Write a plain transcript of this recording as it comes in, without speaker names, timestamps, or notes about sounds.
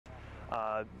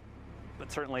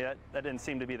But certainly that didn't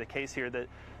seem to be the case here.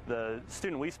 The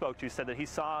student we spoke to said that he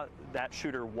saw that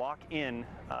shooter walk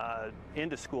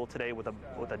into school today with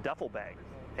a duffel bag,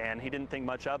 and he didn't think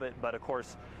much of it. But of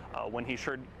course, when he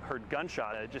heard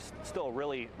gunshot, it just still a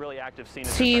really active scene.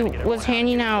 He was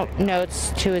handing out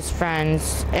notes to his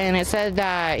friends, and it said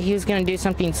that he was going to do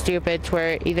something stupid to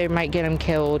where either might get him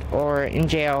killed or in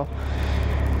jail.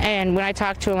 And when I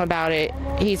talked to him about it,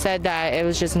 he said that it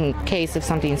was just in case if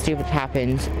something stupid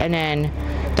happened. And then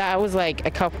that was like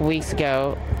a couple weeks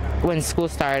ago when school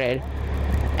started,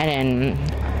 and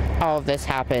then all of this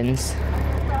happens.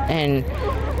 And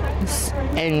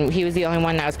he was the only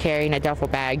one that was carrying a duffel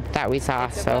bag that we saw.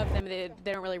 So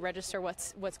they don't really register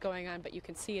what's going on, but you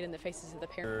can see it in the faces of the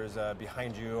parents. There's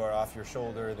behind you or off your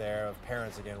shoulder there of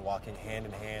parents again walking hand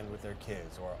in hand with their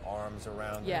kids or arms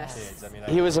around their kids. I mean,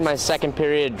 he was in my second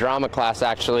period drama class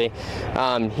actually.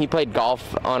 He played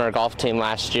golf on our golf team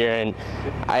last year, and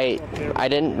I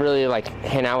didn't really like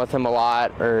hang out with him a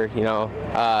lot, or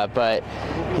but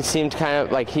he seemed kind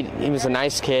of like he was a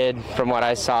nice kid from what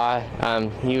I saw.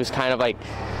 He was kind of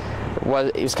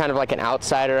like an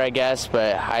outsider, I guess,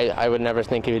 but I would never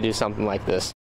think he would do something like this.